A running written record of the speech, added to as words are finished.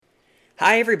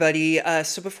Hi, everybody.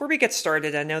 So before we get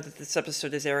started, I know that this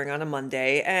episode is airing on a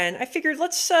Monday, and I figured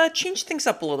let's change things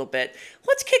up a little bit.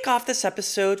 Let's kick off this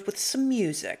episode with some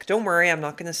music. Don't worry, I'm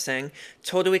not going to sing.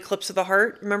 Total Eclipse of the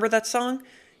Heart, remember that song?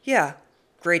 Yeah,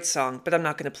 great song, but I'm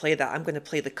not going to play that. I'm going to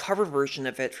play the cover version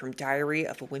of it from Diary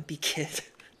of a Wimpy Kid.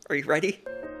 Are you ready?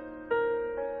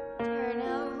 Turn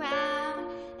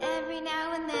around, every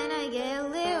now and then I get a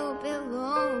little bit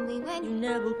lonely when you're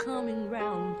never coming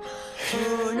round.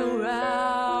 Turn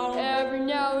around, every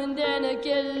now and then I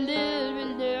get a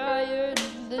little bit tired.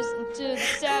 Listen to the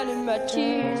sound of my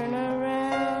tears. Turn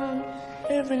around,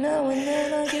 every now and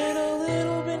then I get a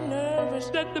little bit nervous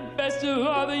that the best of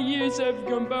all the years have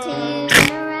gone by.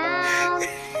 Turn around,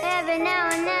 every now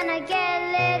and then I get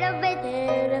a little bit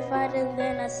terrified, and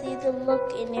then I see the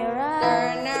look in your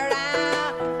eyes. Turn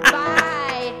around,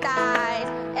 bite eyes,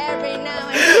 every now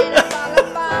and then I fall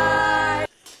apart.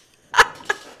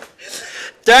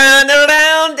 Turn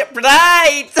around,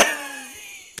 right!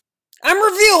 I'm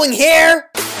reviewing here!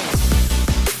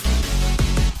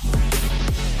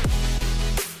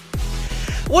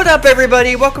 What up,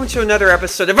 everybody? Welcome to another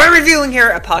episode of I'm Reviewing Here,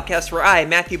 a podcast where I,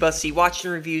 Matthew Bussey, watch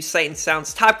and review Sight and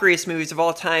Sound's top greatest movies of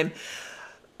all time.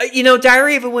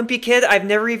 Diary of a Wimpy Kid, I've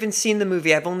never even seen the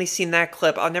movie. I've only seen that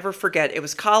clip. I'll never forget. It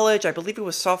was college. I believe it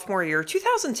was sophomore year,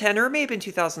 2010, or it may have been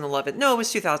 2011. No, it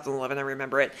was 2011. I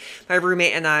remember it. My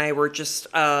roommate and I were just,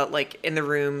 in the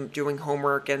room doing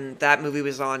homework, and that movie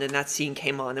was on, and that scene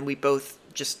came on, and we both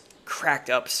just cracked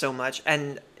up so much.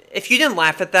 And if you didn't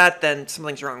laugh at that, then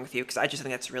something's wrong with you, because I just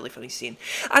think that's a really funny scene.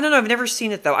 I don't know. I've never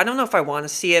seen it, though. I don't know if I want to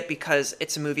see it, because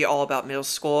it's a movie all about middle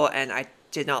school, and I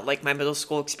did not like my middle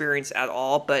school experience at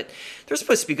all, but they're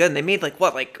supposed to be good, and they made,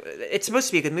 it's supposed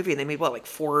to be a good movie, and they made,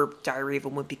 4 Diary of a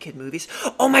Wimpy Kid movies?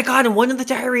 Oh my god, and one of the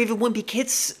Diary of a Wimpy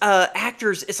Kid's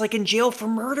actors is, in jail for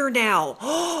murder now!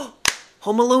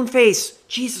 Home Alone face!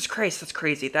 Jesus Christ, that's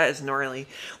crazy. That is gnarly.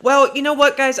 Well, you know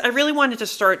what, guys? I really wanted to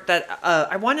start this.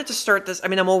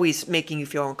 I'm always making you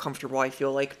feel uncomfortable, I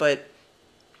feel like, but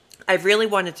I really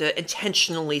wanted to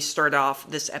intentionally start off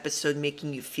this episode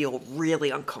making you feel really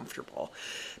uncomfortable,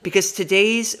 because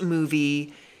today's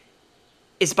movie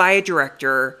is by a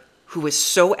director who is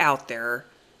so out there,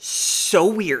 so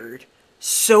weird,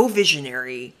 so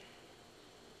visionary.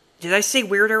 Did I say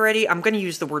weird already? I'm going to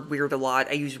use the word weird a lot.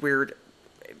 I use weird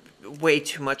way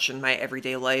too much in my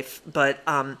everyday life, but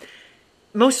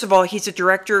most of all, he's a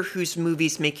director whose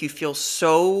movies make you feel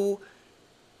so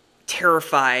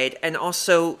terrified and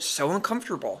also so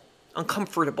uncomfortable. It's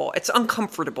uncomfortable.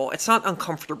 It's not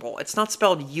uncomfortable. It's not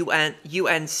spelled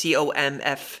UNCOMFTABLE.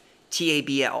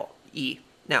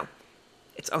 No,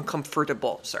 it's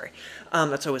uncomfortable. Sorry.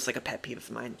 That's always a pet peeve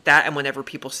of mine. That, and whenever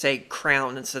people say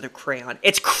crown instead of crayon.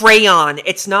 It's crayon.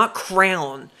 It's not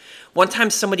crown. One time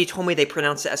somebody told me they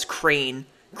pronounce it as crane.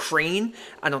 Crane?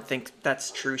 I don't think that's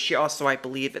true. She also, I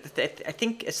believe, I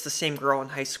think it's the same girl in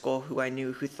high school who I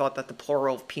knew who thought that the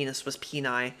plural of penis was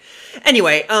peni.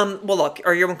 Anyway, well, look,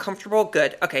 are you uncomfortable?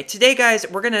 Good. Okay, today, guys,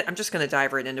 I'm just gonna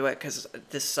dive right into it, because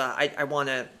this, I want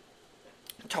to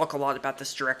talk a lot about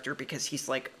this director, because he's,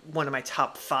 one of my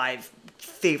top 5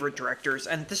 favorite directors,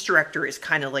 and this director is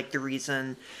kind of, the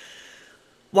reason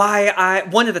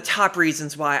one of the top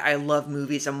reasons why I love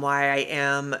movies and why I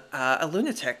am a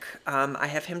lunatic. I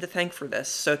have him to thank for this.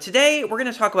 So today we're going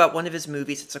to talk about one of his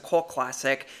movies. It's a cult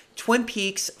classic, Twin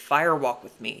Peaks: Fire Walk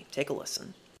with Me. Take a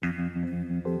listen.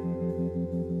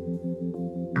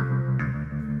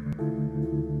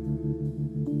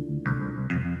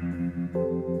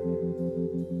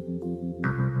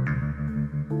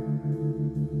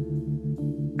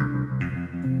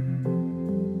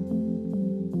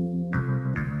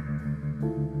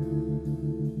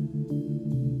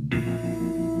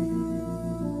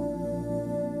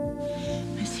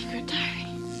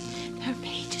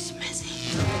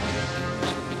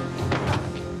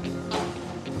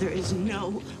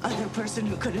 No other person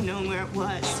who could have known where it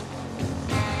was.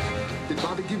 Did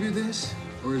Bobby give you this,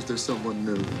 or is there someone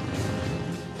new? Laura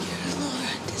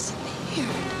disappeared.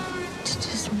 It's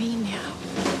just me now.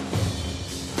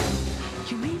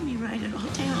 You made me write it all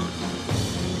down.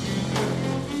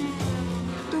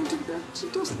 Don't do that. She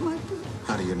doesn't like it.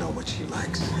 How do you know what she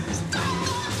likes?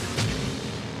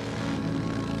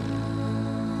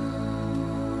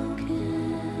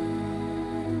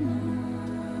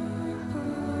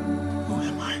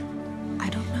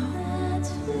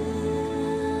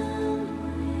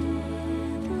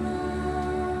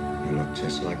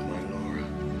 Just like my Laura.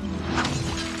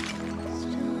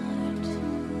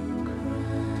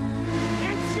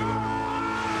 It's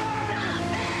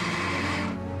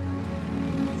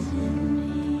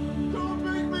Don't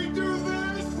make me do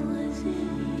this!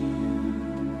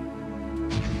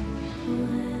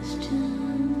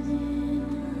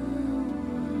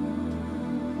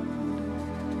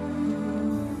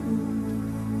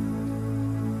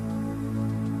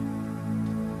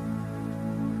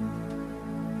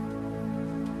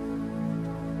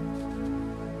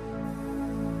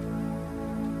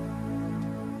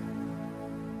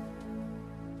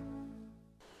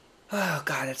 Oh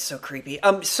God, it's so creepy.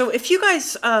 So if you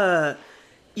guys,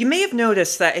 you may have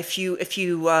noticed that if you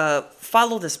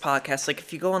follow this podcast, like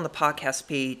if you go on the podcast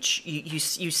page, you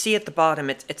see at the bottom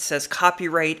it says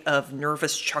copyright of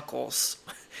Nervous Chuckles.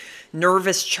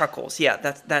 Nervous Chuckles. Yeah,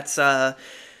 that's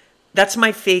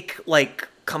my fake like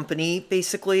company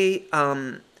basically.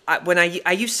 When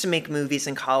I used to make movies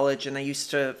in college, and I used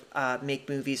to make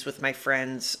movies with my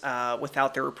friends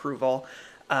without their approval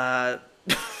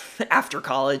after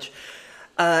college.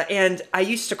 And I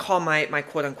used to call my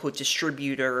quote-unquote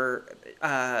distributor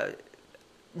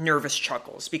Nervous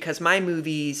Chuckles, because my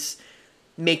movies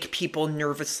make people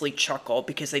nervously chuckle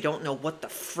because they don't know what the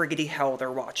friggity hell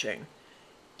they're watching.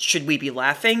 Should we be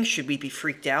laughing? Should we be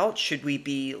freaked out? Should we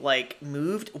be, like,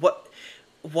 moved? What?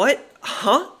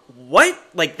 Huh? What?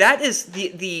 Like, that is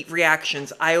the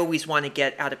reactions I always want to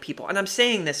get out of people. And I'm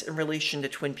saying this in relation to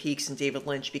Twin Peaks and David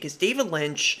Lynch, because David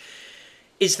Lynch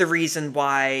is the reason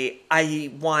why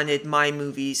I wanted my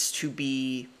movies to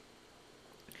be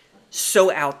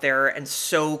so out there and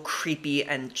so creepy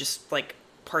and just, like,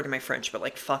 pardon my French, but,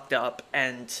 like, fucked up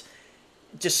and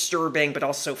disturbing, but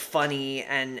also funny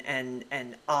and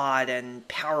odd and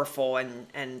powerful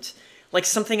and like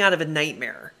something out of a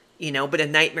nightmare, you know, but a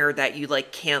nightmare that you,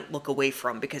 like, can't look away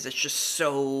from because it's just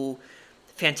so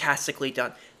fantastically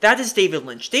done. That is David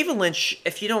Lynch. David Lynch,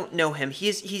 if you don't know him,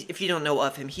 if you don't know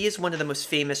of him, he is one of the most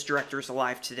famous directors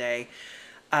alive today.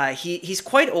 He's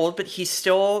quite old, but he's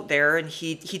still there, and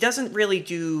he doesn't really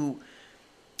do.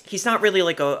 He's not really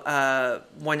like a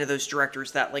one of those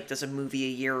directors that, like, does a movie a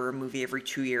year or a movie every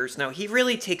 2 years. No, he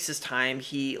really takes his time.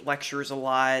 He lectures a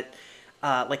lot,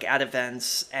 like at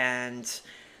events, and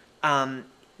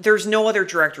there's no other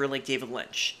director like David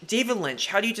Lynch. David Lynch,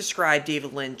 how do you describe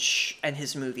David Lynch and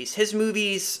his movies? His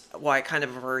movies, well, I kind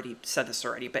of have already said this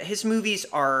already, but his movies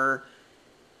are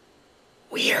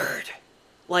weird.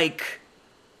 Like,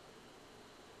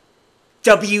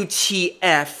 WTF,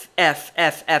 F, F,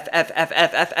 F, F, F, F,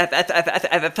 F, F, F, F, F,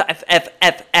 F, F, F, F,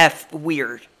 F, F,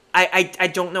 weird.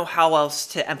 I don't know how else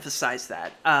to emphasize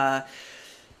that.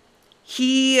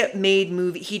 He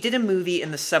did a movie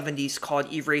in the 70s called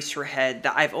Eraserhead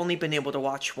that I've only been able to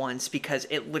watch once because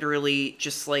it literally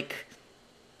just, like,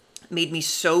 made me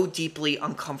so deeply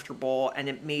uncomfortable, and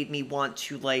it made me want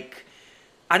to, like,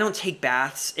 I don't take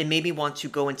baths. It made me want to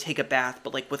go and take a bath,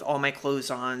 but, like, with all my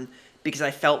clothes on, because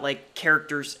I felt like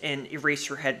characters in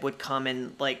Eraserhead would come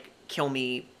and, like, kill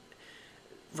me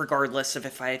regardless of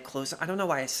if I had clothes on. I don't know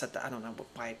why I said that. I don't know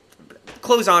why.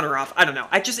 Clothes on or off. I don't know.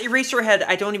 Eraserhead,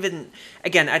 I don't even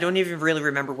really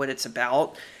remember what it's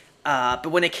about. But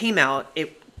when it came out,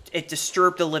 it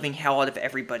disturbed the living hell out of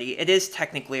everybody. It is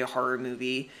technically a horror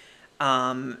movie.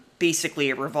 Basically,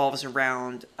 it revolves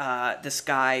around this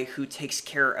guy who takes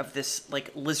care of this,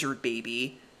 like, lizard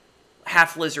baby.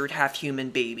 Half lizard, half human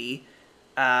baby.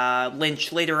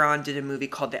 Lynch later on did a movie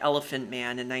called The Elephant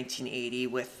Man in 1980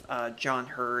 with John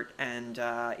Hurt and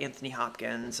Anthony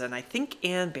Hopkins, and I think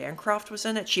Anne Bancroft was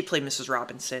in it. She played Mrs.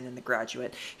 Robinson in The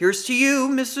Graduate. Here's to you,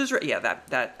 Mrs. Yeah,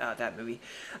 that movie.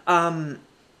 The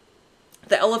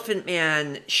Elephant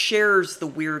Man shares the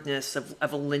weirdness of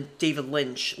David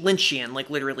Lynch, Lynchian, like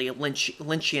literally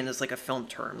Lynchian is like a film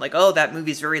term. Like, oh, that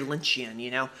movie's very Lynchian, you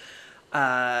know?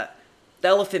 The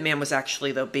Elephant Man was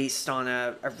actually, though, based on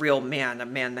a real man, a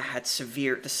man that had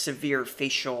severe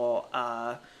facial,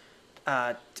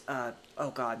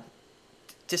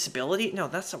 disability? No,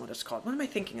 that's not what it's called. What am I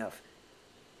thinking of?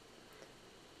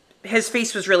 His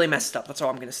face was really messed up, that's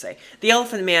all I'm going to say. The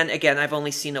Elephant Man, again, I've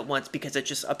only seen it once because it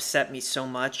just upset me so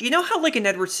much. You know how, like, in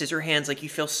Edward Scissorhands, like, you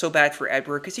feel so bad for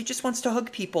Edward because he just wants to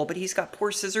hug people, but he's got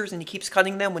poor scissors and he keeps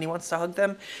cutting them when he wants to hug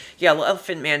them? Yeah, the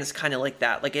Elephant Man is kind of like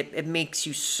that. Like, it makes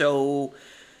you so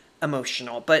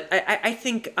emotional. But I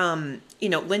think, you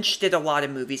know, Lynch did a lot of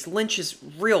movies. Lynch's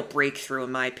real breakthrough,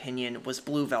 in my opinion, was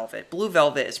Blue Velvet. Blue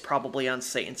Velvet is probably on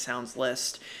Sight and Sound's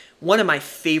list. One of my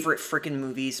favorite freaking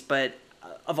movies, but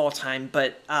of all time,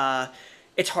 but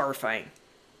it's horrifying.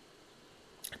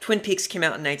 Twin Peaks came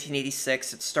out in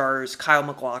 1986. It stars Kyle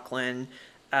MacLachlan,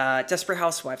 Desperate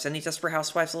Housewives. Any Desperate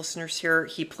Housewives listeners here?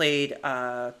 He played,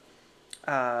 oh,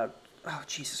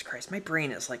 Jesus Christ, my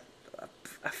brain is like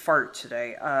a fart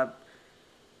today.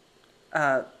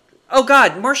 Oh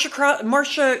God, Marcia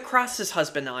Cross's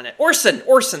husband on it. Orson.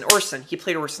 He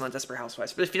played Orson on Desperate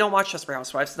Housewives. But if you don't watch Desperate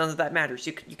Housewives, none of that matters.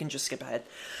 You can just skip ahead.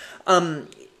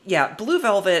 Yeah, Blue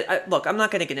Velvet, look, I'm not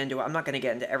going to get into it. I'm not going to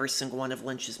get into every single one of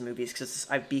Lynch's movies because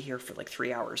I'd be here for like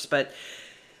 3 hours. But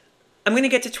I'm going to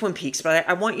get to Twin Peaks, but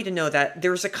I want you to know that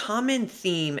there's a common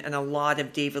theme in a lot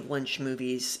of David Lynch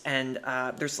movies, and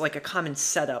there's like a common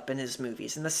setup in his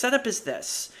movies. And the setup is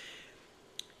this.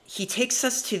 he takes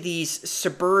us to these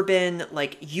suburban,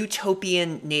 like,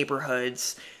 utopian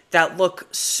neighborhoods that look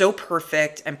so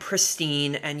perfect and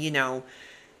pristine. And,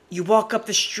 you walk up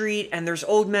the street and there's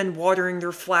old men watering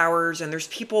their flowers, and there's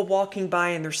people walking by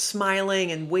and they're smiling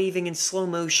and waving in slow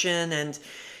motion. And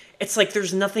it's like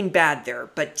there's nothing bad there.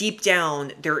 But deep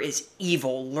down, there is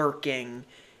evil lurking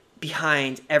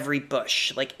behind every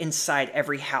bush, like inside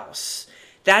every house.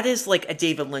 That is like a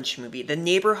David Lynch movie. The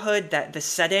neighborhood, that the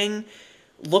setting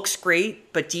looks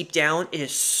great, but deep down it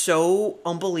is so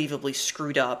unbelievably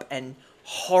screwed up and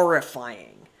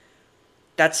horrifying.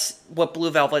 That's what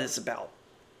Blue Velvet is about.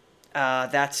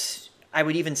 That's, I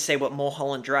would even say, what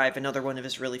Mulholland Drive, another one of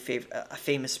his really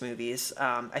famous movies.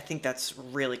 I think that's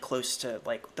really close to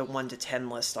like the 1 to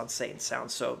 10 list on Sight and Sound.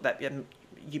 So that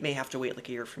you may have to wait like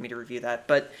a year for me to review that.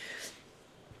 But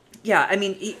yeah, I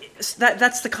mean,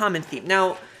 that's the common theme.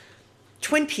 Now,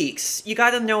 Twin Peaks, you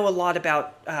got to know a lot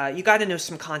about, you got to know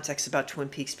some context about Twin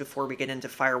Peaks before we get into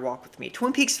Fire Walk with Me.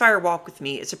 Twin Peaks Fire Walk with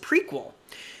Me is a prequel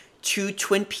to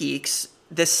Twin Peaks,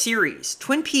 the series.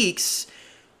 Twin Peaks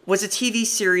was a TV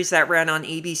series that ran on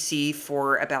ABC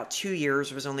for about 2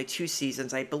 years. It was only 2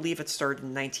 seasons. I believe it started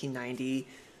in 1990.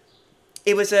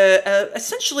 It was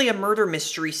essentially a murder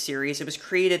mystery series. It was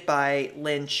created by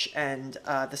Lynch and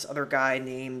this other guy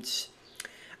named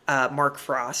Mark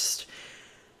Frost.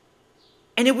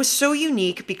 And it was so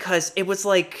unique because it was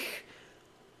like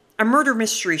a murder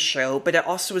mystery show, but it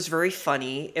also was very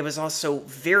funny. It was also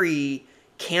very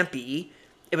campy.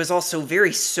 It was also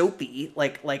very soapy,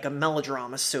 like a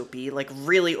melodrama soapy, like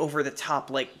really over the top,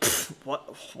 like,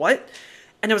 what?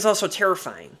 And it was also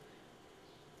terrifying.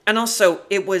 And also,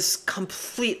 it was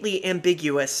completely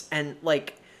ambiguous, and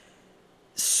like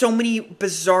so many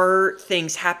bizarre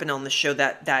things happen on the show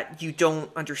that you don't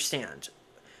understand.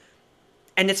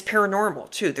 And it's paranormal,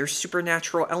 too. There's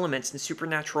supernatural elements and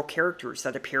supernatural characters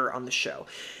that appear on the show.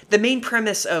 The main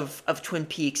premise of Twin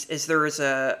Peaks is there is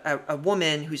a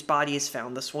woman whose body is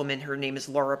found. This woman, her name is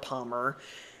Laura Palmer.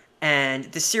 And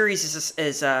the series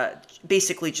is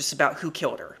basically just about who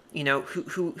killed her.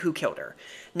 Who killed her.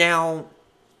 Now,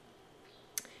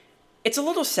 it's a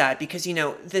little sad because,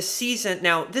 this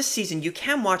season you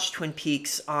can watch Twin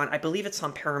Peaks on, I believe it's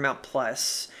on Paramount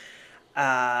Plus.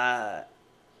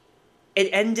 It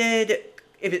ended,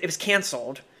 it was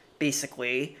canceled,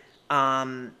 basically,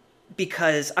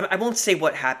 because, I won't say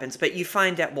what happens, but you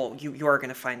find out, well, you are going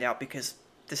to find out because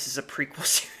this is a prequel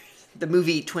series. The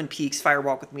movie Twin Peaks Fire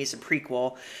Walk with Me is a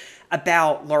prequel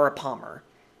about Laura Palmer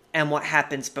and what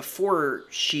happens before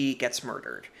she gets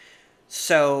murdered.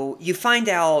 So you find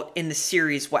out in the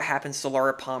series what happens to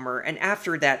Laura Palmer, and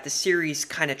after that, the series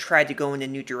kind of tried to go in a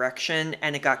new direction,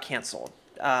 and it got canceled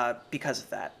because of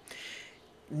that.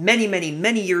 Many, many,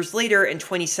 many years later, in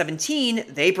 2017,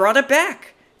 they brought it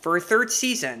back for a 3rd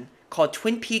season called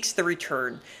Twin Peaks: The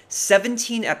Return.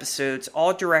 17 episodes,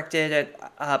 all directed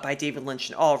by David Lynch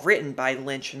and all written by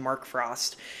Lynch and Mark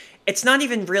Frost. It's not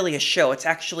even really a show. It's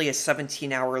actually a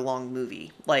 17-hour-long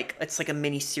movie. It's like a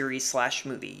mini-series /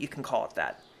 movie. You can call it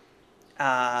that.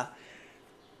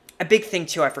 A big thing,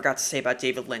 too, I forgot to say about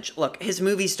David Lynch. Look, his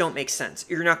movies don't make sense.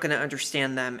 You're not going to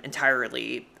understand them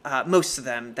entirely. Most of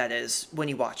them, that is, when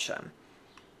you watch them.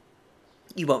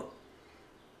 You won't.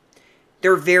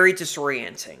 They're very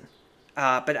disorienting.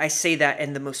 But I say that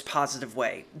in the most positive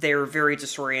way. They're very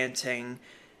disorienting,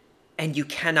 and you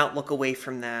cannot look away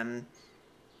from them.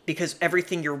 Because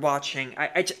everything you're watching,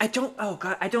 I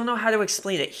don't know how to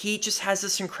explain it. He just has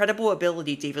this incredible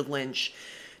ability, David Lynch,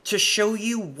 to show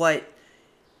you what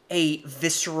a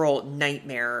visceral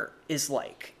nightmare is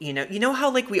like. You know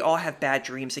how like we all have bad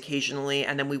dreams occasionally,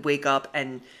 and then we wake up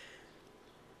and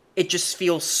it just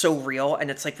feels so real,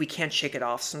 and it's like we can't shake it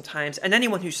off sometimes. And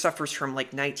anyone who suffers from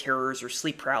like night terrors or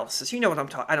sleep paralysis, you know what I'm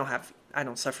talking. I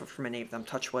don't suffer from any of them,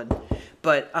 touch wood.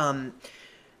 But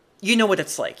you know what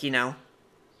it's like,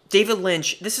 David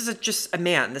Lynch, this is just a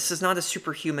man. This is not a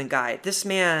superhuman guy. This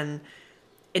man,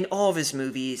 in all of his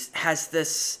movies, has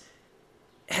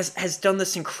done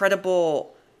this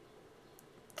incredible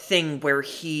thing where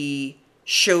he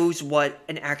shows what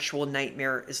an actual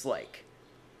nightmare is like.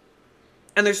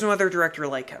 And there's no other director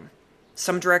like him.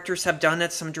 Some directors have done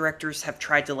it. Some directors have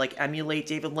tried to like emulate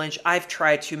David Lynch. I've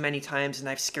tried too many times, and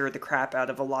I've scared the crap out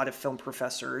of a lot of film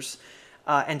professors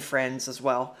and friends as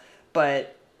well.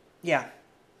 But yeah.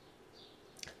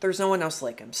 There's no one else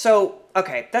like him. So,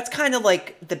 okay, that's kind of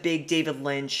like the big David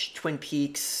Lynch, Twin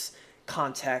Peaks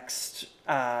context,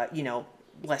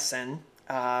 lesson.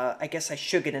 I guess I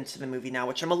should get into the movie now,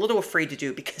 which I'm a little afraid to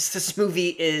do because this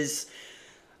movie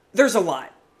there's a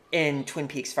lot in Twin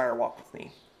Peaks Fire Walk with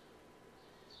Me.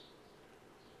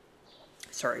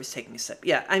 Sorry, I was taking a sip.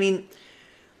 Yeah, I mean,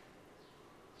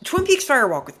 Twin Peaks Fire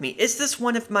Walk with Me. Is this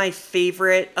one of my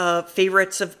favorites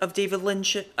of David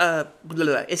Lynch?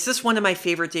 Is this one of my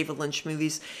favorite David Lynch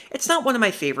movies? It's not one of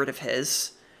my favorite of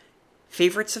his.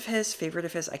 Favorites of his? Favorite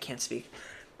of his? I can't speak.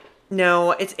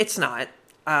 No, it's not.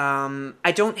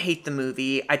 I don't hate the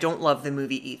movie. I don't love the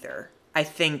movie either. I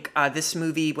think this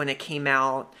movie, when it came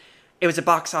out, it was a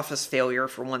box office failure,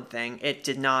 for one thing. It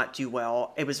did not do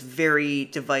well. It was very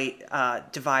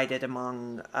divided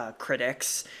among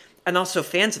critics. And also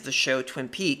fans of the show, Twin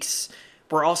Peaks,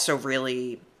 were also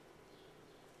really...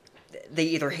 They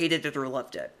either hated it or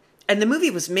loved it. And the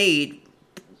movie was made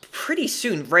pretty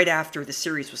soon, right after the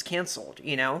series was canceled,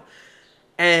 you know?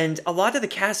 And a lot of the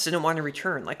cast didn't want to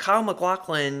return. Like, Kyle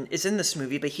MacLachlan is in this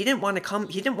movie, but he didn't want to come...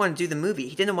 He didn't want to do the movie.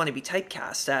 He didn't want to be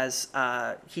typecast as...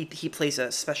 He plays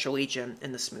a special agent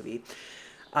in this movie.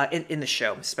 In the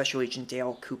show. Special Agent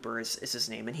Dale Cooper is his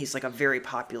name. And he's like a very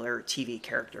popular TV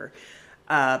character.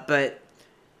 But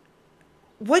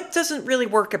what doesn't really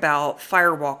work about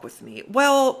Fire Walk with Me?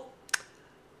 Well,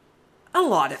 a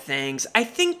lot of things. I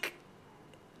think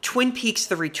Twin Peaks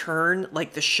The Return,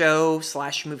 like the show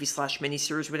 / movie /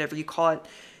 miniseries, whatever you call it,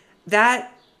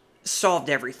 that solved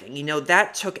everything. You know,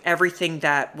 that took everything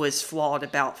that was flawed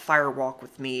about Fire Walk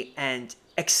with Me and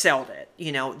excelled it.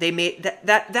 You know, they made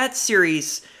that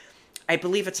series, I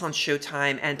believe it's on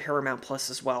Showtime and Paramount Plus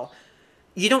as well.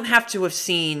 You don't have to have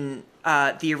seen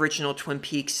the original Twin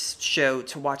Peaks show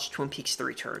to watch Twin Peaks The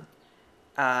Return.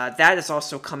 That is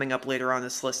also coming up later on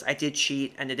this list. I did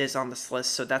cheat, and it is on this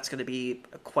list, so that's going to be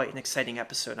quite an exciting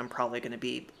episode. I'm probably going to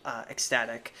be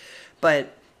ecstatic.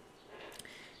 But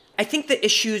I think the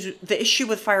issue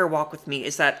with Fire Walk with Me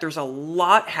is that there's a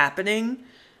lot happening,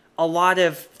 a lot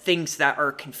of things that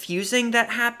are confusing that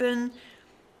happen,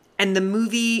 and the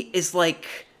movie is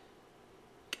like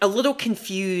a little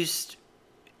confused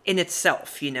in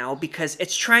itself, you know, because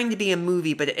it's trying to be a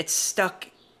movie, but it's stuck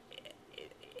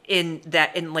in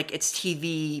like its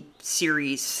TV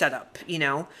series setup, you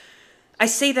know. I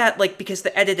say that like because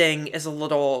the editing is a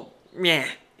little meh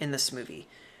in this movie.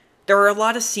 There are a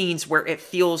lot of scenes where it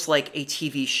feels like a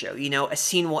TV show, you know. A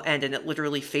scene will end and it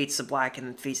literally fades to black and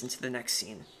then fades into the next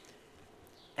scene.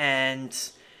 And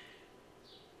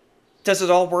does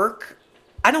it all work?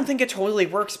 I don't think it totally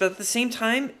works, but at the same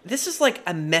time, this is like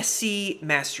a messy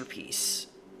masterpiece,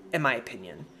 in my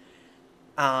opinion.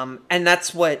 And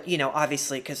that's what, you know,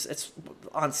 obviously, because it's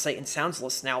on Sight and Sound's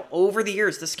list now. Over the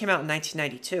years, this came out in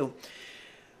 1992.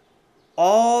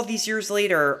 All these years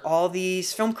later, all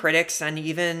these film critics and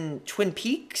even Twin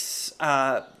Peaks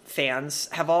fans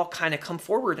have all kind of come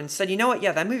forward and said, you know what,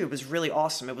 yeah, that movie was really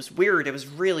awesome. It was weird, it was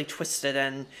really twisted,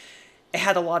 and it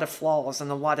had a lot of flaws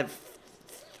and a lot of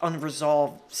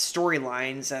unresolved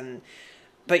storylines,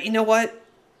 but you know what,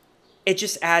 it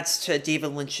just adds to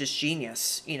David Lynch's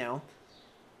genius, you know.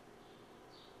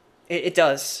 It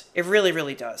does. It really,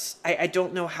 really does. I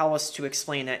don't know how else to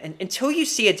explain it. And until you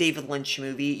see a David Lynch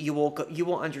movie, you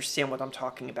will understand what I'm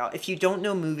talking about. If you don't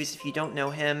know movies, if you don't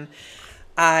know him,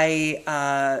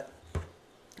 I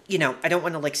don't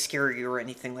want to like scare you or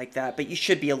anything like that, but you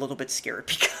should be a little bit scared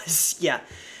because, yeah,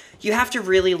 you have to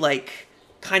really like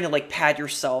kind of like pad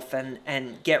yourself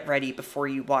and get ready before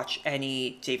you watch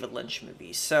any David Lynch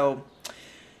movie. So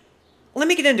let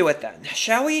me get into it then,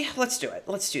 shall we? Let's do it.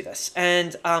 Let's do this.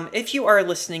 And if you are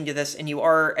listening to this and you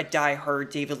are a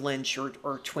diehard David Lynch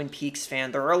or Twin Peaks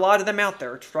fan, there are a lot of them out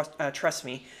there, trust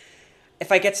me.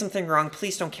 If I get something wrong,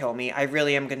 please don't kill me. I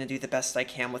really am going to do the best I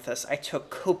can with this. I took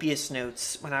copious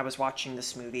notes when I was watching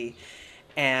this movie.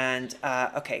 And,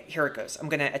 okay, here it goes. I'm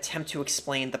going to attempt to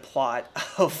explain the plot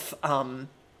of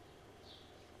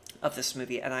this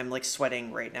movie. And I'm, like,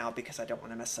 sweating right now because I don't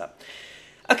want to mess up.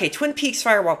 Okay, Twin Peaks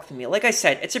Fire Walk with Me. Like I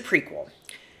said, it's a prequel.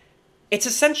 It's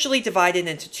essentially divided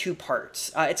into two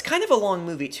parts. It's kind of a long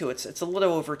movie, too. It's a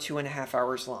little over 2.5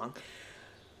 hours long.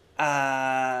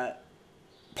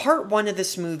 Part one of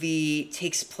this movie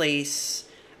takes place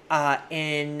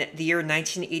in the year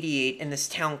 1988 in this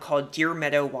town called Deer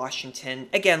Meadow, Washington.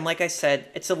 Again, like I said,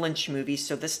 it's a Lynch movie,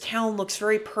 so this town looks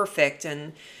very perfect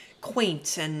and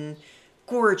quaint and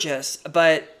gorgeous,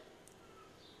 but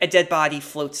a dead body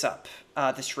floats up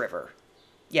this river.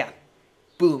 Yeah,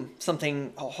 boom,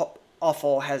 something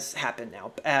awful has happened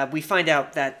now. We find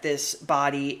out that this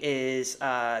body is,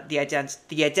 the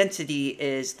identity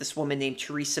is this woman named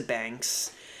Teresa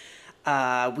Banks.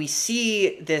 We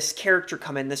see this character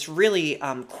come in, this really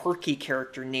quirky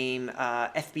character named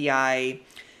FBI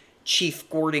Chief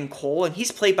Gordon Cole, and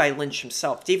he's played by Lynch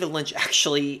himself. David Lynch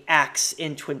actually acts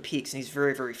in Twin Peaks, and he's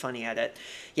very, very funny at it.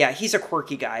 Yeah, he's a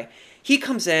quirky guy. he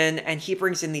comes in and he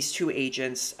brings in these 2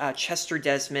 agents, Chester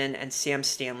Desmond and Sam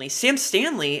Stanley. Sam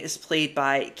Stanley is played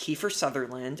by Kiefer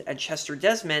Sutherland, and Chester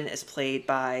Desmond is played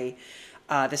by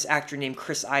this actor named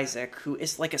Chris Isaac, who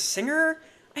is like a singer,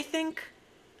 I think.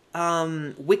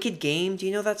 Wicked Game, do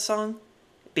you know that song?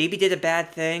 Baby Did a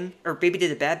Bad Thing, or Baby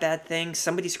Did a Bad Thing.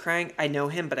 Somebody's Crying. I know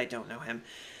him, but I don't know him.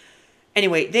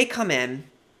 Anyway, they come in.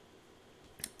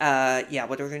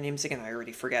 What are their names again? I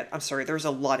already forget. I'm sorry, there's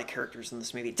a lot of characters in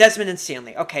this movie. Desmond and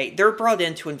Stanley. Okay, they're brought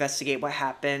in to investigate what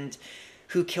happened,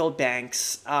 who killed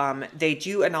Banks. They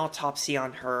do an autopsy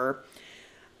on her,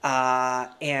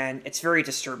 and it's very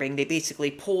disturbing. They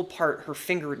basically pull apart her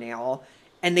fingernail,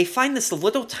 and they find this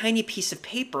little tiny piece of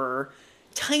paper,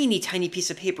 tiny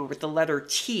piece of paper with the letter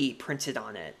T printed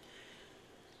on it.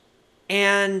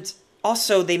 And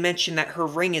also, they mention that her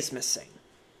ring is missing.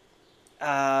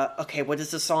 Okay, what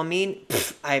does this all mean?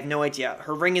 I have no idea.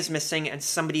 Her ring is missing, and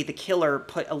somebody, the killer,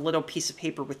 put a little piece of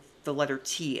paper with the letter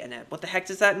T in it. What the heck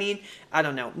does that mean? I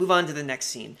don't know. Move on to the next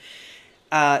scene.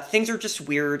 Things are just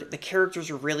weird. The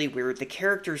characters are really weird. The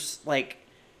characters, like,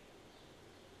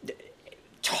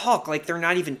 talk like they're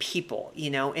not even people,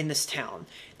 in this town.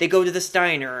 They go to this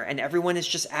diner, and everyone is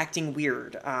just acting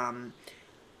weird. I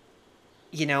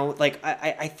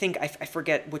think, I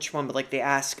forget which one, but, like, they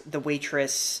ask the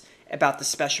waitress about the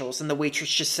specials, and the waitress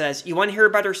just says, "You want to hear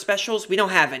about our specials? We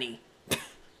don't have any."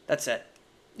 That's it.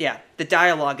 Yeah, the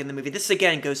dialogue in the movie. This,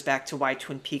 again, goes back to why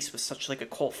Twin Peaks was such, like, a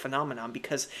cult phenomenon,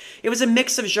 because it was a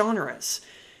mix of genres,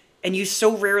 and you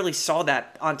so rarely saw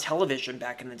that on television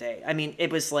back in the day. I mean,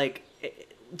 it was, like,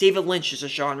 David Lynch is a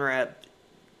genre,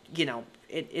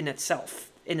 in himself,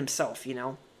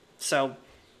 So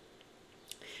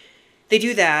they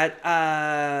do that.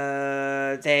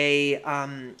 They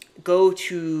go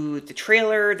to the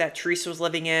trailer that Teresa was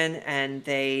living in, and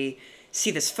they see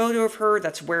this photo of her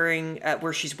that's wearing,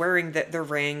 where she's wearing the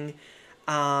ring.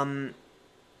 Desmond,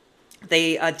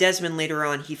 later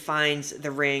on, he finds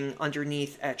the ring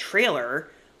underneath a trailer,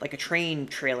 like a train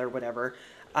trailer, whatever,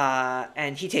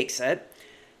 and he takes it.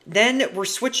 Then we're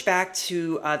switched back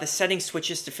to the setting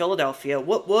switches to Philadelphia.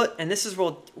 And this is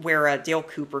where Dale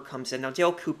Cooper comes in. Now,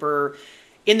 Dale Cooper,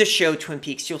 in the show Twin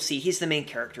Peaks, you'll see he's the main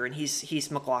character, and he's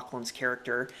McLaughlin's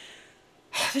character.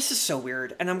 This is so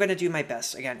weird, and I'm going to do my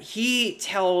best again. He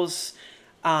tells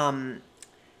Gordon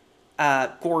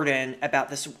about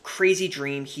this crazy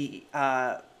dream he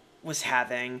was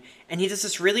having, and he does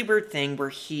this really weird thing where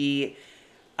he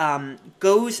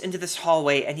goes into this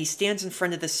hallway, and he stands in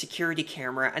front of the security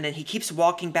camera, and then he keeps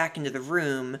walking back into the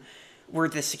room where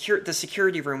the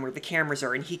security room where the cameras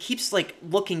are, and he keeps, like,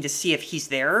 looking to see if he's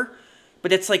there,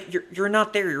 but it's like, you're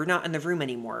not there, you're not in the room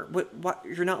anymore, what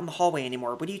you're not in the hallway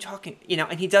anymore, what are you talking,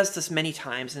 and he does this many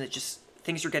times, and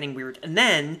things are getting weird, and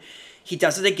then he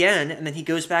does it again, and then he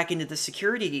goes back into the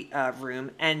security room,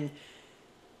 and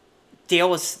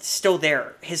Dale is still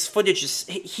there. His footage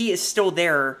he is still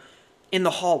there in the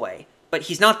hallway, but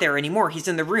he's not there anymore. He's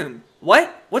in the room.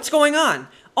 What's going on?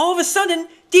 All of a sudden,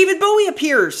 David Bowie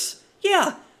appears.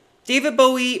 Yeah. David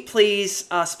Bowie plays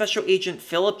Special Agent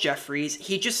Philip Jeffries.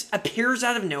 He just appears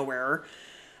out of nowhere,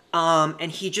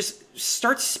 and he just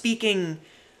starts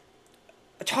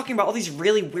talking about all these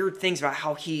really weird things about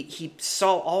how he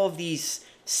saw all of these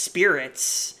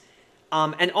spirits,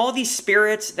 and all these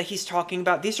spirits that he's talking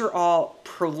about, these are all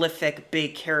prolific,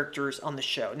 big characters on the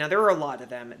show. Now, there are a lot of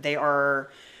them. They are...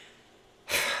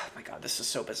 Oh my god, this is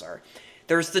so bizarre.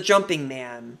 There's the Jumping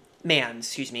Man.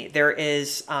 There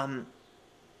is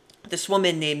this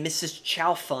woman named Mrs.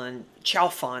 Chalfont,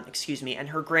 and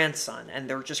her grandson, and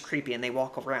they're just creepy, and they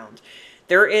walk around.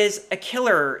 There is a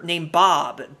killer named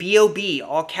Bob, B-O-B,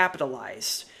 all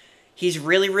capitalized. He's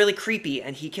really, really creepy,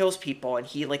 and he kills people, and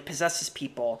he, like, possesses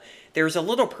people. There's a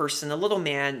little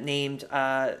man named,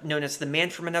 known as the Man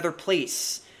from Another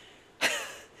Place.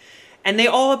 And they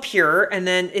all appear, and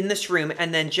then, in this room,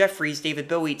 and then David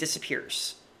Bowie,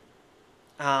 disappears.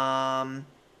 And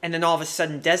then all of a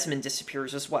sudden, Desmond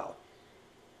disappears as well.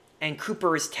 And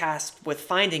Cooper is tasked with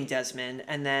finding Desmond,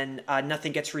 and then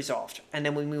nothing gets resolved. And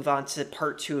then we move on to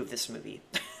part 2 of this movie.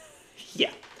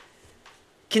 Yeah.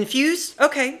 Confused?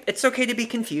 Okay, it's okay to be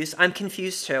confused. I'm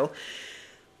confused too.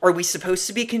 Are we supposed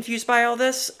to be confused by all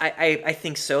this? I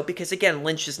think so, because again,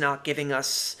 Lynch is not giving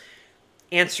us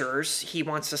answers. He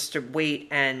wants us to wait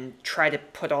and try to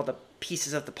put all the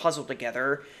pieces of the puzzle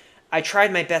together. I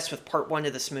tried my best with part 1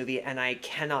 of this movie, and I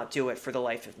cannot do it for the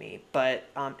life of me. But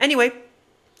anyway,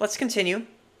 let's continue.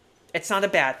 It's not a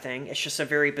bad thing. It's just a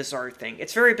very bizarre thing.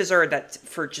 It's very bizarre that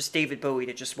for just David Bowie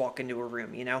to just walk into a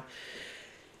room,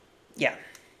 Yeah.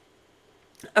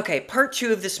 Okay, part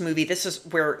 2 of this movie, this is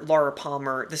where Laura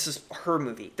Palmer, this is her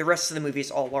movie. The rest of the movie is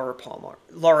all Laura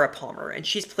Palmer, and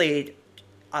she's played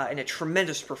in a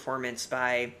tremendous performance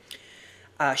by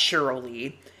Cheryl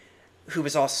Lee, who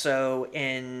was also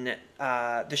in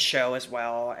the show as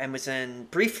well, and was in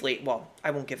briefly, well,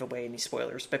 I won't give away any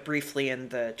spoilers, but briefly in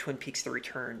the Twin Peaks The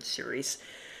Return series.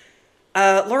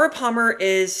 Laura Palmer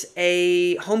is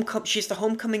she's the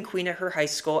homecoming queen at her high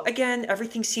school. Again,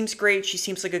 everything seems great. She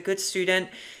seems like a good student.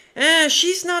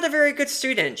 She's not a very good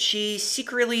student. She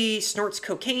secretly snorts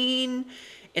cocaine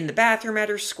in the bathroom at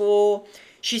her school.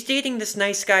 She's dating this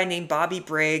nice guy named Bobby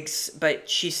Briggs, but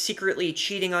she's secretly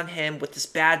cheating on him with this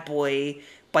bad boy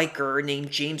biker named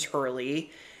James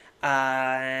Hurley.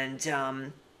 And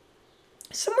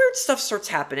some weird stuff starts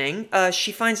happening.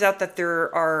 She finds out that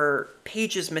there are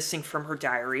pages missing from her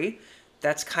diary.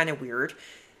 That's kind of weird.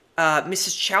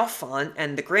 Mrs. Chalfont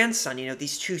and the grandson,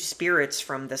 these two spirits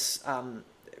from this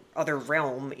other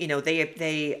realm,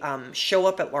 they show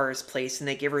up at Laura's place and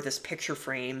they give her this picture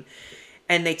frame.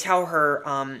 And they tell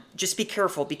her, just be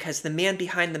careful because the man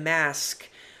behind the mask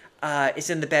is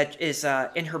in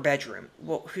her bedroom.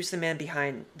 Well, who's the man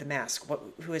behind the mask?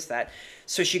 Who is that?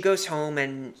 So she goes home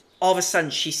and all of a sudden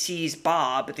she sees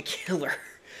Bob, the killer.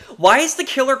 Why is the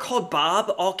killer called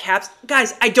Bob, all caps?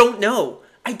 Guys, I don't know.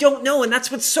 And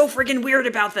that's what's so friggin' weird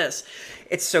about this.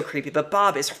 It's so creepy, but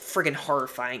Bob is friggin'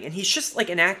 horrifying. And he's just like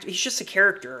an actor. He's just a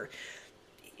character.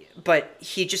 But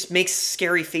he just makes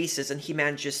scary faces and he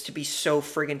manages to be so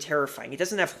friggin' terrifying. He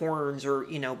doesn't have horns or,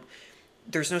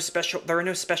 there are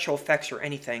no special effects or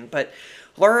anything. But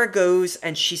Laura goes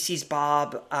and she sees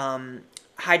Bob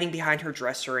hiding behind her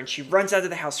dresser and she runs out of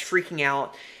the house freaking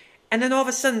out. And then all of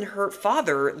a sudden her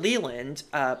father, Leland,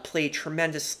 played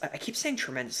tremendous. I keep saying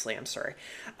tremendously, I'm sorry.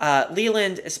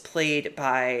 Leland is played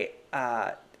by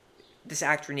this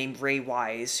actor named Ray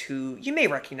Wise, who you may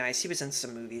recognize. He was in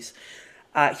some movies.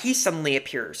 He suddenly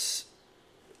appears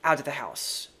out of the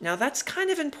house. Now that's kind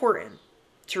of important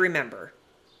to remember.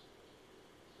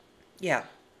 Yeah.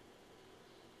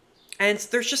 And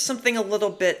there's just something a little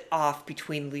bit off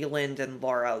between Leland and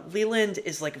Laura. Leland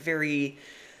is like very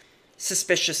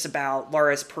suspicious about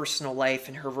Laura's personal life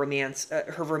and her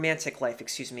romantic life,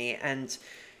 and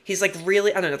he's like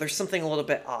really, I don't know, there's something a little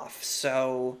bit off.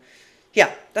 So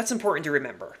yeah, that's important to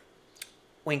remember.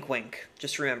 Wink, wink.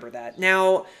 Just remember that.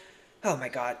 Now, oh my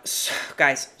god,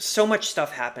 guys, so much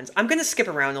stuff happens. I'm going to skip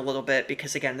around a little bit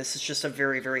because, again, this is just a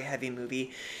very, very heavy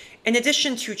movie. In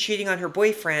addition to cheating on her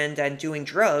boyfriend and doing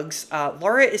drugs,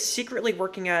 Laura is secretly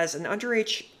working as an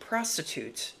underage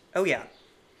prostitute. Oh yeah.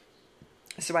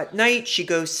 So at night, she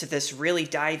goes to this really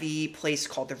divey place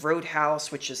called the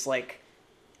Roadhouse, which is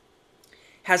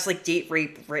has date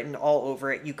rape written all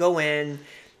over it. You go in,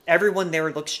 everyone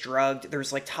there looks drugged.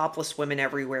 There's topless women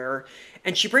everywhere.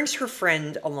 And she brings her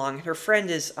friend along. Her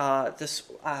friend is this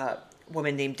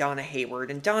woman named Donna Hayward.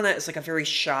 And Donna is a very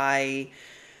shy,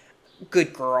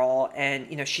 good girl.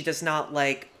 And, she does not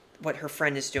like what her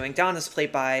friend is doing. Donna's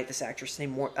played by this actress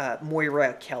named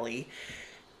Moira Kelly.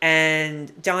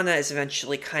 And Donna is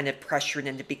eventually kind of pressured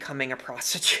into becoming a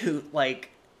prostitute like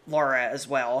Laura as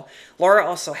well. Laura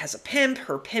also has a pimp.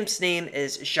 Her pimp's name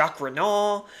is Jacques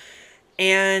Renault.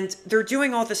 And they're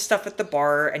doing all this stuff at the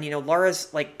bar, and,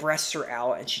 Laura's, breasts are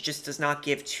out, and she just does not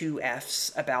give two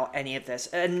Fs about any of this.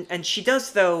 And she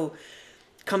does, though,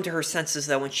 come to her senses,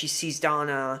 though, when she sees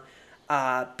Donna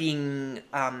being,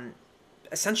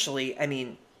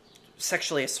 essentially,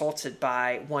 sexually assaulted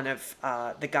by one of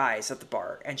the guys at the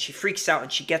bar. And she freaks out,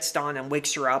 and she gets Donna and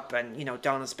wakes her up, and,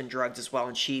 Donna's been drugged as well,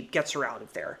 and she gets her out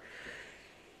of there.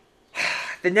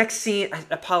 The next scene,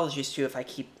 apologies too if I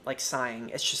keep sighing,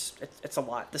 it's a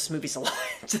lot. This movie's a lot.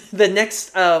 The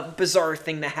next bizarre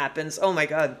thing that happens, oh my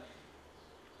god.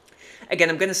 Again,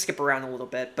 I'm going to skip around a little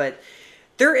bit, but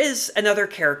there is another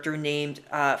character named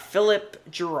Philip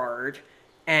Gerard,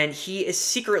 and he is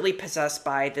secretly possessed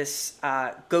by this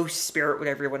ghost spirit,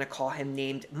 whatever you want to call him,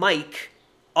 named Mike,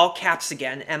 all caps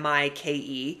again,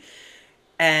 M-I-K-E.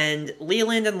 And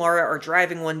Leland and Laura are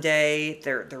driving one day,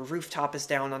 their rooftop is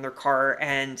down on their car,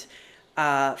 and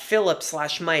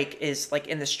Philip/Mike is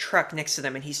in this truck next to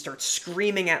them, and he starts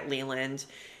screaming at Leland.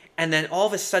 And then all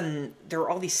of a sudden, there are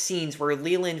all these scenes where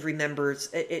Leland remembers,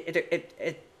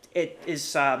 it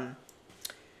is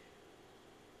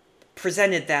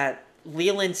presented that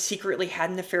Leland secretly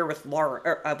had an affair with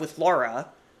Laura.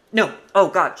 No, oh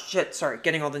god, shit, sorry,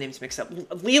 getting all the names mixed up.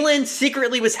 Leland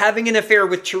secretly was having an affair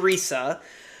with Teresa.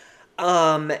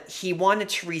 He wanted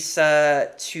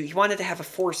to have a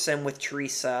foursome with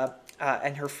Teresa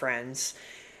and her friends.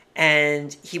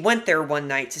 And he went there one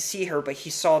night to see her, but he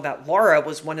saw that Laura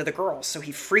was one of the girls, so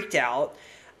he freaked out.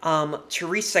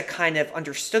 Teresa kind of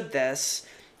understood this,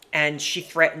 and she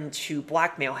threatened to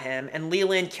blackmail him, and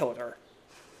Leland killed her.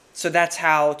 So that's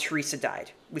how Teresa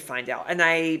died, we find out. And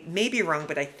I may be wrong,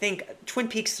 but I think Twin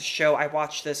Peaks, the show, I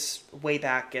watched this way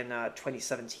back in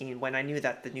 2017 when I knew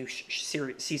that the new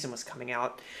season was coming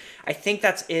out. I think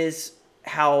that is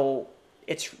how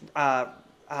it's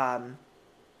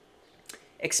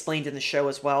explained in the show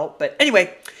as well. But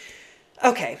anyway,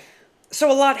 okay. So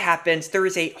a lot happens. There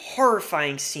is a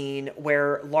horrifying scene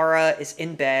where Laura is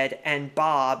in bed and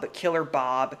Bob, Killer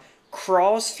Bob,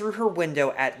 crawls through her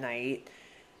window at night,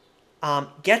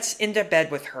 gets into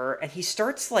bed with her, and he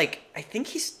starts like, I think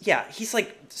he's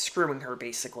like screwing her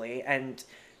basically and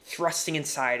thrusting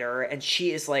inside her, and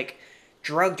she is like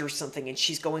drugged or something, and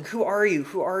she's going, "Who are you?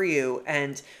 Who are you?"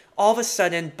 And all of a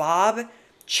sudden, Bob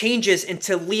changes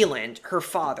into Leland, her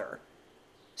father.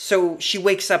 So she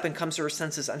wakes up and comes to her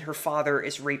senses, and her father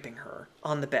is raping her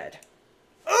on the bed.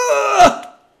 Ugh!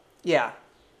 Yeah.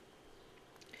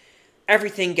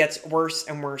 Everything gets worse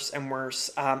and worse and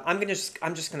worse. I'm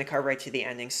just gonna cut right to the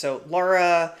ending. So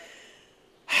Laura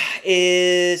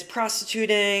is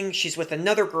prostituting. She's with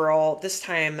another girl. This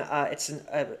time, it's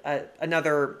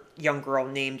another young girl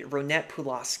named Ronette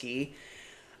Pulaski.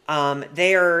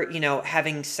 They are,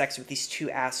 having sex with these two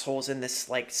assholes in this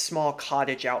like small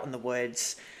cottage out in the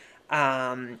woods.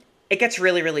 It gets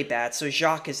really, really bad. So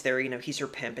Jacques is there. He's her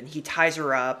pimp, and he ties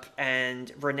her up,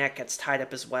 and Ronette gets tied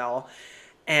up as well.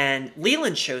 And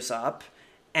Leland shows up,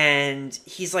 and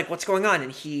he's like, "What's going on?"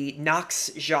 And he knocks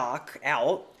Jacques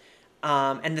out.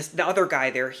 And the other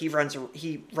guy there, he runs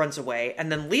away.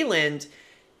 And then Leland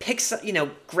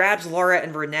grabs Laura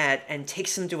and Ronette and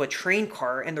takes them to a train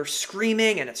car, and they're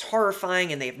screaming, and it's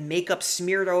horrifying, and they have makeup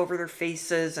smeared all over their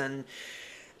faces, and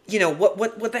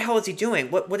what the hell is he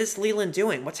doing? What is Leland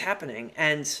doing? What's happening?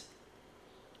 And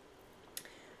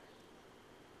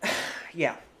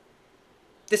yeah.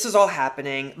 This is all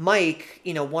happening. Mike,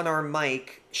 one-armed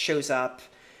Mike, shows up.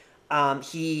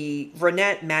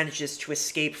 Ronette manages to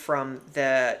escape from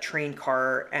the train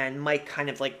car, and Mike kind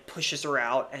of like pushes her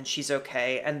out, and she's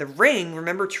okay. And the ring,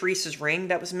 remember Teresa's ring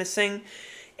that was missing?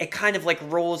 It kind of like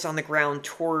rolls on the ground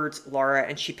towards Laura,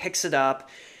 and she picks it up,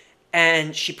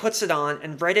 and she puts it on,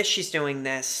 and right as she's doing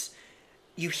this,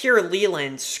 you hear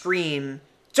Leland scream,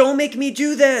 "Don't make me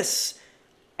do this!"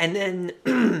 And then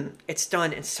it's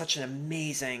done in such an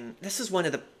amazing... This is one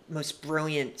of the most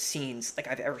brilliant scenes like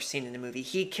I've ever seen in a movie.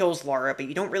 He kills Laura, but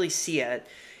you don't really see it.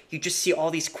 You just see all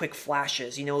these quick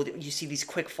flashes. You see these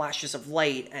quick flashes of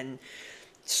light and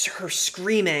her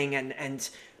screaming and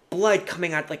blood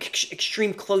coming out, like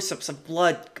extreme close-ups of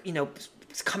blood,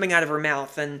 coming out of her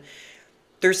mouth. And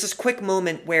there's this quick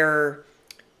moment where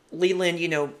Leland,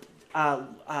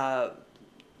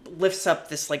 lifts up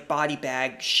this like body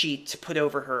bag sheet to put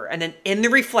over her, and then in the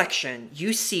reflection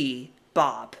you see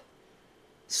Bob.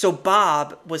 So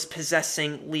Bob was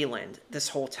possessing Leland this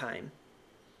whole time.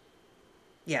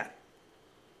 Yeah.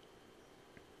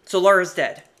 So Laura's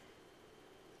dead.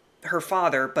 Her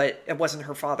father, but it wasn't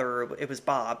her father, it was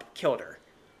Bob, killed her.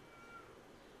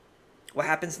 What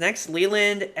happens next?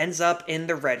 Leland ends up in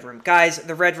the Red Room. Guys,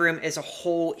 the Red Room is a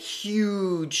whole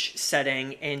huge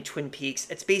setting in Twin Peaks.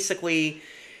 It's basically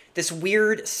this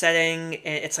weird setting.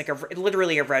 It's like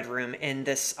literally a red room in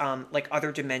this like other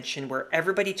dimension where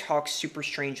everybody talks super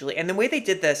strangely. And the way they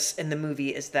did this in the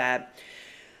movie is that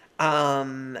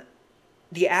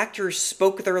the actors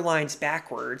spoke their lines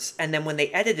backwards, and then when they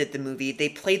edited the movie, they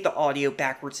played the audio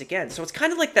backwards again. So it's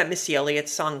kind of like that Missy Elliott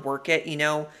song, "Work It,"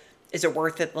 Is it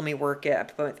worth it? Let me work it.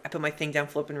 I put my thing down,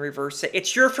 flip and reverse it.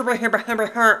 It's your,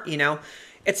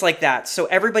 it's like that. So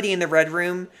everybody in the Red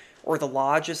Room, or the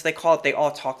Lodge as they call it, they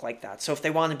all talk like that. So if they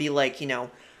want to be like,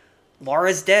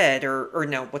 Laura's dead, or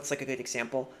no, what's like a good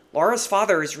example? Laura's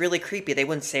father is really creepy. They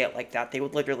wouldn't say it like that. They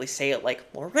would literally say it like,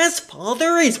 "Laura's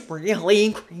father is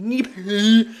really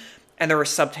creepy." And there are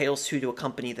subtitles too to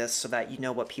accompany this so that you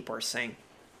know what people are saying.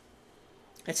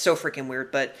 It's so freaking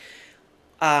weird, but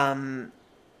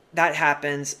that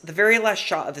happens. The very last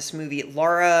shot of this movie,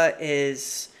 Laura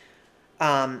is...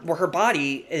 where her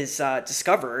body is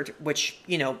discovered, which,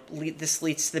 this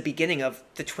leads to the beginning of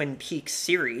the Twin Peaks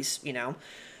series,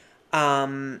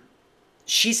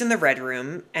 She's in the Red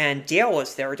Room, and Dale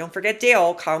is there. Don't forget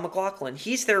Dale, Kyle MacLachlan.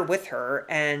 He's there with her,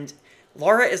 and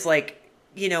Laura is like,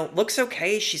 looks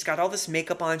okay. She's got all this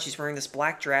makeup on. She's wearing this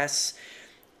black dress,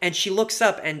 and she looks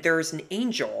up, and there's an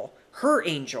angel, her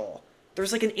angel.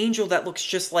 There's like an angel that looks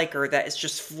just like her that is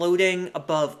just floating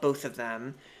above both of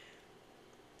them,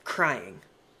 crying.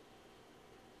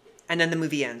 And then the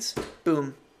movie ends.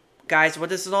 Boom. Guys, what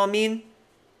does it all mean?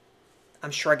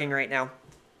 I'm shrugging right now.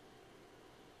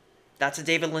 That's a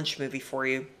David Lynch movie for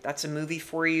you. That's a movie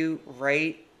for you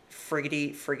right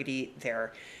friggity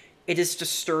there. It is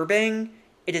disturbing.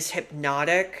 It is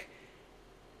hypnotic.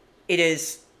 It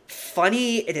is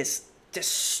funny. It is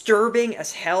disturbing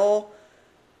as hell.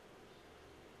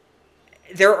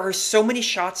 There are so many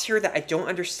shots here that I don't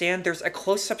understand. There's a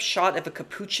close-up shot of a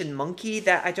capuchin monkey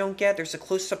that I don't get. There's a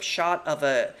close-up shot of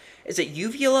a... Is it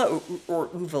uvula or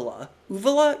uvula?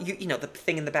 Uvula? You know, the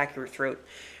thing in the back of your throat.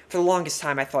 For the longest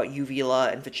time, I thought uvula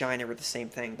and vagina were the same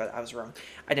thing, but I was wrong.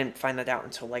 I didn't find that out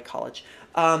until, like, college.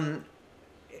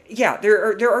 Yeah,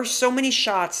 there are so many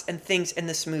shots and things in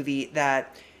this movie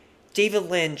that David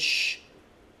Lynch...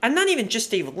 And not even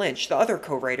just David Lynch, the other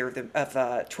co-writer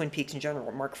of Twin Peaks in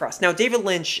general, Mark Frost. Now, David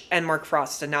Lynch and Mark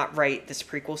Frost did not write this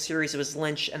prequel series. It was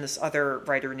Lynch and this other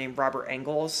writer named Robert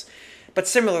Engels. But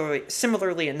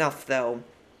similarly enough, though,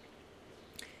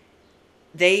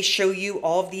 they show you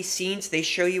all of these scenes. They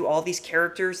show you all these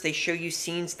characters. They show you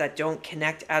scenes that don't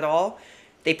connect at all.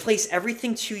 They place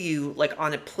everything to you like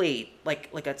on a plate,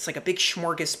 it's like a big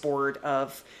smorgasbord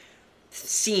of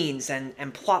scenes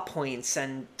and plot points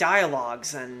and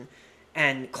dialogues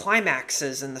and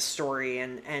climaxes in the story,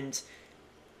 and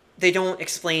they don't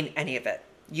explain any of it.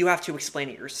 You have to explain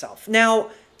it yourself. Now,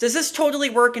 does this totally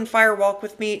work in Fire Walk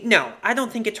with Me? No, I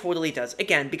don't think it totally does.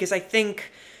 Again, because I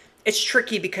think it's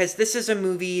tricky because this is a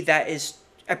movie that is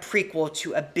a prequel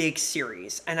to a big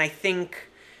series, and I think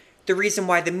the reason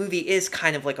why the movie is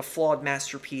kind of like a flawed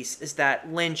masterpiece is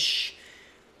that Lynch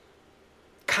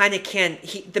kind of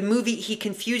he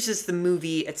confuses the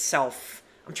movie itself.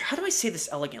 How do I say this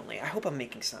elegantly? I hope I'm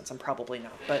making sense. I'm probably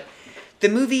not. But the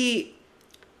movie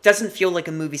doesn't feel like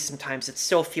a movie sometimes. It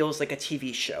still feels like a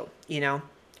TV show, you know?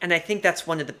 And I think that's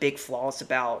one of the big flaws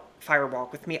about Fire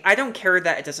Walk with Me. I don't care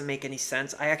that it doesn't make any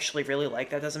sense. I actually really like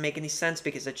that it doesn't make any sense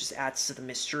because it just adds to the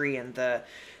mystery and the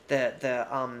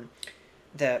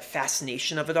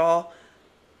fascination of it all.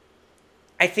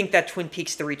 I think that Twin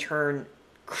Peaks: The Return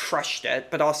crushed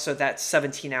it, but also that's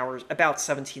about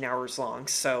 17 hours long.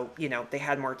 So, you know, they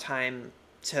had more time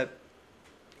to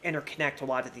interconnect a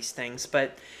lot of these things.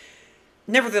 But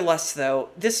nevertheless, though,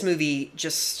 this movie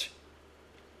just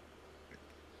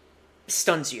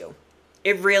stuns you.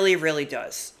 It really, really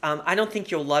does. I don't think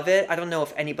you'll love it. I don't know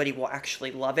if anybody will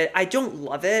actually love it. I don't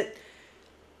love it,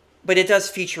 but it does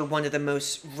feature one of the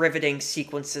most riveting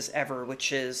sequences ever,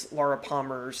 which is Laura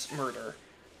Palmer's murder.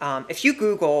 If you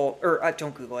Google, or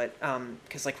don't Google it,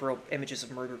 because like real images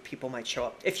of murdered people might show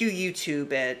up. If you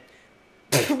YouTube it,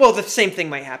 well, the same thing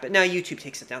might happen. Now YouTube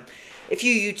takes it down. If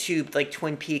you YouTube like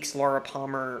Twin Peaks, Laura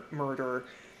Palmer murder,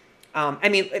 I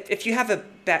mean, if you have a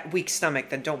weak stomach,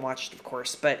 then don't watch it, of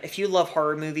course. But if you love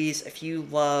horror movies, if you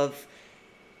love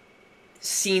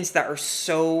scenes that are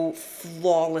so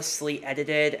flawlessly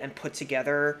edited and put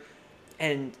together,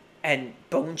 and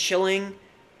bone chilling,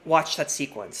 watch that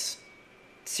sequence.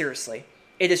 Seriously,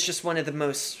 it is just one of the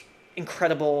most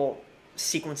incredible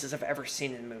sequences I've ever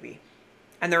seen in a movie.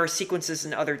 And there are sequences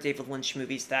in other David Lynch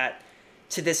movies that,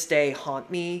 to this day,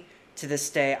 haunt me. To this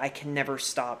day, I can never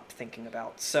stop thinking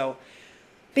about. So,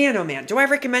 man, oh man, do I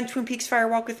recommend Twin Peaks: Fire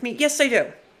Walk with Me? Yes, I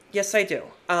do. Yes, I do.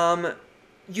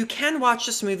 You can watch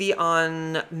this movie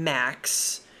on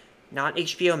Max, not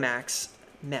HBO Max.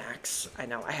 Max. I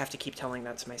know, I have to keep telling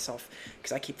that to myself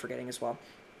because I keep forgetting as well.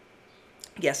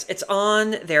 Yes, it's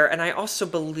on there, and I also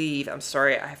believe, I'm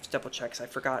sorry, I have to double check because I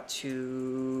forgot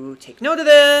to take note of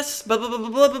this, blah, blah, blah,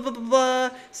 blah, blah, blah, blah, blah,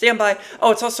 stand by.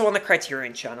 Oh, it's also on the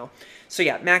Criterion channel. So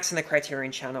yeah, Max and the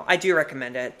Criterion channel. I do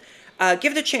recommend it.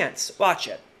 Give it a chance. Watch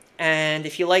it. And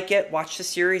if you like it, watch the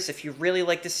series. If you really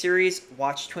like the series,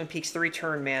 watch Twin Peaks: The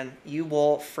Return, man. You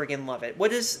will friggin' love it.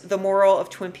 What is the moral of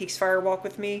Twin Peaks: Fire Walk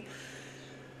with Me?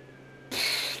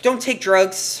 Don't take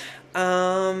drugs.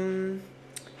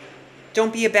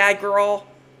 Don't be a bad girl.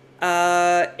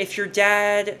 If your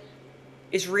dad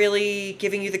is really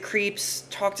giving you the creeps,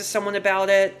 talk to someone about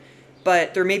it.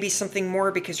 But there may be something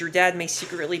more because your dad may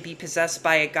secretly be possessed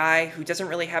by a guy who doesn't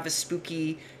really have a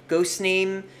spooky ghost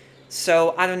name.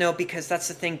 So, I don't know, because that's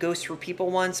the thing, ghosts were people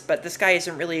once, but this guy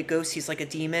isn't really a ghost, he's like a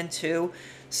demon too.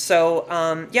 So,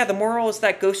 yeah, the moral is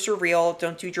that ghosts are real,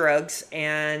 don't do drugs,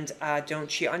 and don't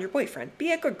cheat on your boyfriend.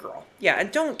 Be a good girl. Yeah,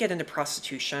 and don't get into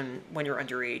prostitution when you're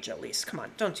underage, at least. Come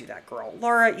on, don't do that, girl.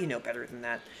 Laura, you know better than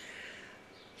that.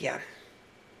 Yeah.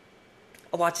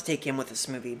 A lot to take in with this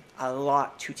movie. A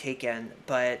lot to take in,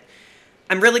 but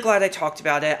I'm really glad I talked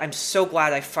about it. I'm so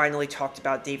glad I finally talked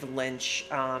about David Lynch.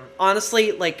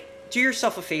 Honestly, like, do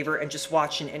yourself a favor and just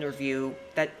watch an interview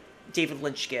that David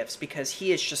Lynch gives, because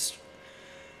he is just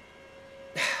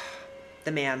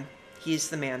the man. He's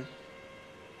the man.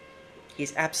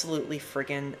 He's absolutely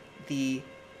friggin' the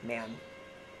man.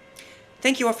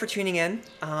 Thank you all for tuning in.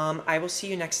 I will see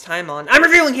you next time on I'm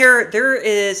Reviewing Here.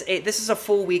 This is a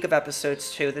full week of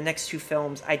episodes too. The next 2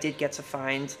 films I did get to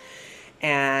find.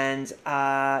 And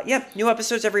yeah, new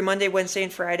episodes every Monday, Wednesday,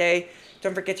 and Friday.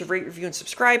 Don't forget to rate, review, and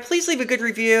subscribe. Please leave a good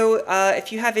review.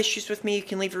 If you have issues with me, you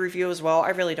can leave a review as well. I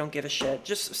really don't give a shit.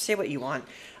 Just say what you want.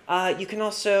 You can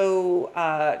also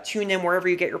tune in wherever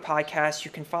you get your podcasts.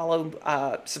 You can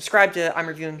subscribe to I'm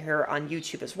Reviewing Here on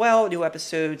YouTube as well. New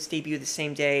episodes debut the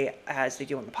same day as they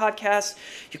do on the podcast.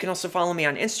 You can also follow me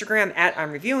on Instagram at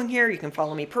I'm Reviewing Here. You can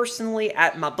follow me personally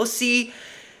at Mabussy.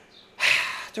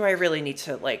 Do I really need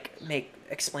to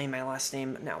explain my last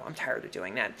name? No, I'm tired of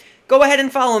doing that. Go ahead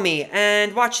and follow me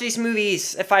and watch these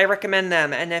movies if I recommend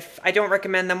them. And if I don't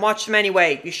recommend them, watch them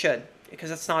anyway. You should,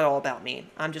 because it's not all about me.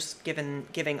 I'm just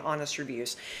giving honest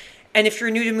reviews. And if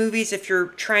you're new to movies, if you're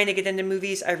trying to get into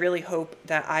movies, I really hope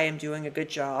that I am doing a good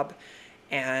job.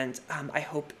 And I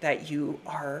hope that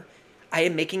I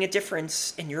am making a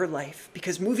difference in your life,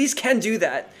 because movies can do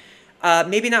that.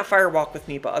 Maybe not Fire Walk with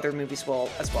Me, but other movies will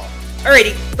as well.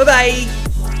 Alrighty, bye-bye!